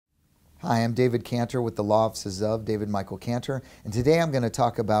Hi, I'm David Cantor with the Law Offices of David Michael Cantor, and today I'm going to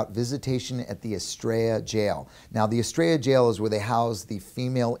talk about visitation at the Estrella Jail. Now, the Estrella Jail is where they house the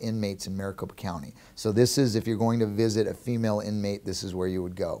female inmates in Maricopa County. So this is, if you're going to visit a female inmate, this is where you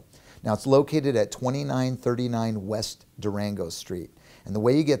would go. Now, it's located at 2939 West Durango Street. And the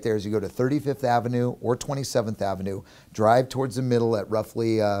way you get there is you go to 35th Avenue or 27th Avenue, drive towards the middle at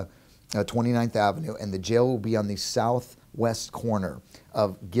roughly 29th Avenue, and the jail will be on the southwest corner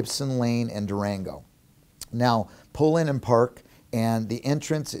of Gibson Lane and Durango. Now, pull in and park, and the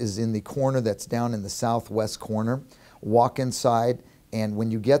entrance is in the corner that's down in the southwest corner. Walk inside, and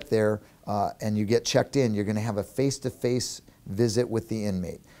when you get there and you get checked in, you're going to have a face-to-face visit with the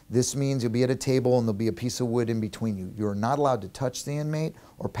inmate. This means you'll be at a table and there'll be a piece of wood in between you. You're not allowed to touch the inmate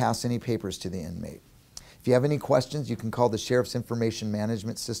or pass any papers to the inmate. If you have any questions, you can call the Sheriff's Information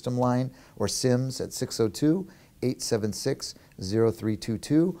Management System line, or SIMS, at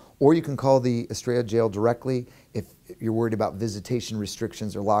 602-876-0322, or you can call the Estrella Jail directly if you're worried about visitation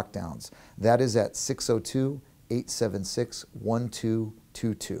restrictions or lockdowns. That is at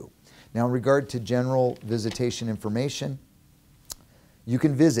 602-876-1222. Now, in regard to general visitation information, you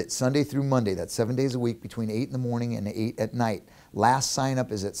can visit Sunday through Monday, that's 7 days a week, between 8 in the morning and 8 at night. Last sign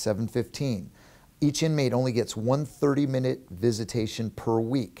up is at 7:15. Each inmate only gets one 30-minute visitation per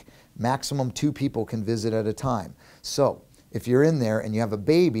week. Maximum 2 people can visit at a time. So if you're in there and you have a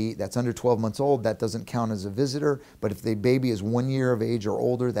baby that's under 12 months old, that doesn't count as a visitor. But if the baby is 1 year of age or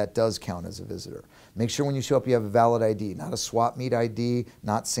older, that does count as a visitor. Make sure when you show up you have a valid ID, not a swap meet ID,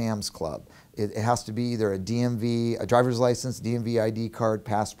 not Sam's Club. It has to be either a DMV, a driver's license, DMV ID card,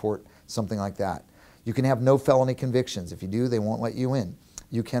 passport, something like that. You can have no felony convictions. If you do, they won't let you in.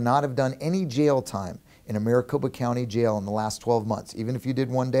 You cannot have done any jail time in a Maricopa County jail in the last 12 months. Even if you did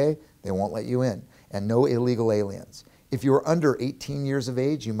 1 day, they won't let you in. And no illegal aliens. If you are under 18 years of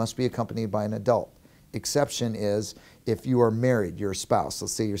age, you must be accompanied by an adult. Exception is if you are married, your spouse.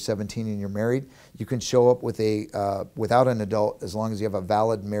 Let's say you're 17 and you're married, you can show up with without an adult as long as you have a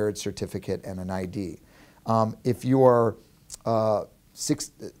valid marriage certificate and an ID. If you are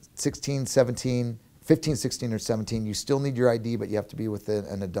 16, 17, 15, 16, or 17, you still need your ID, but you have to be with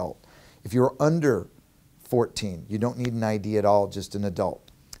an adult. If you're under 14, you don't need an ID at all, just an adult.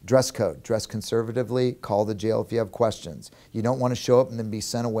 Dress code, dress conservatively, call the jail if you have questions. You don't want to show up and then be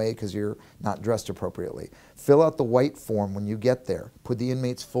sent away because you're not dressed appropriately. Fill out the white form when you get there. Put the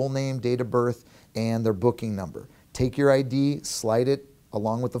inmate's full name, date of birth, and their booking number. Take your ID, slide it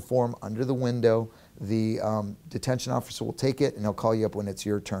along with the form under the window. The detention officer will take it and he'll call you up when it's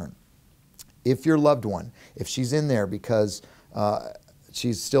your turn. If your loved one, if she's in there because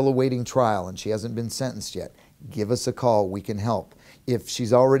she's still awaiting trial and she hasn't been sentenced yet, give us a call, we can help. If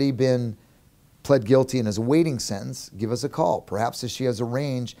she's already been pled guilty and is awaiting sentence, give us a call. Perhaps if she has a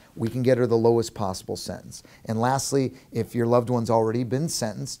range, we can get her the lowest possible sentence. And lastly, if your loved one's already been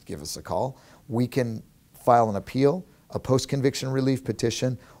sentenced, give us a call. We can file an appeal, a post-conviction relief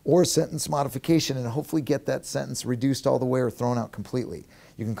petition, or a sentence modification and hopefully get that sentence reduced all the way or thrown out completely.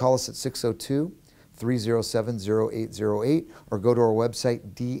 You can call us at 602-307-0808 or go to our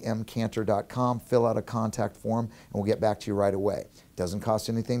website, dmcantor.com, fill out a contact form, and we'll get back to you right away. It doesn't cost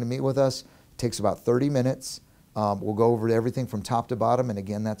anything to meet with us. It takes about 30 minutes. We'll go over everything from top to bottom, and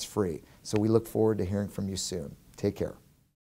again, that's free. So we look forward to hearing from you soon. Take care.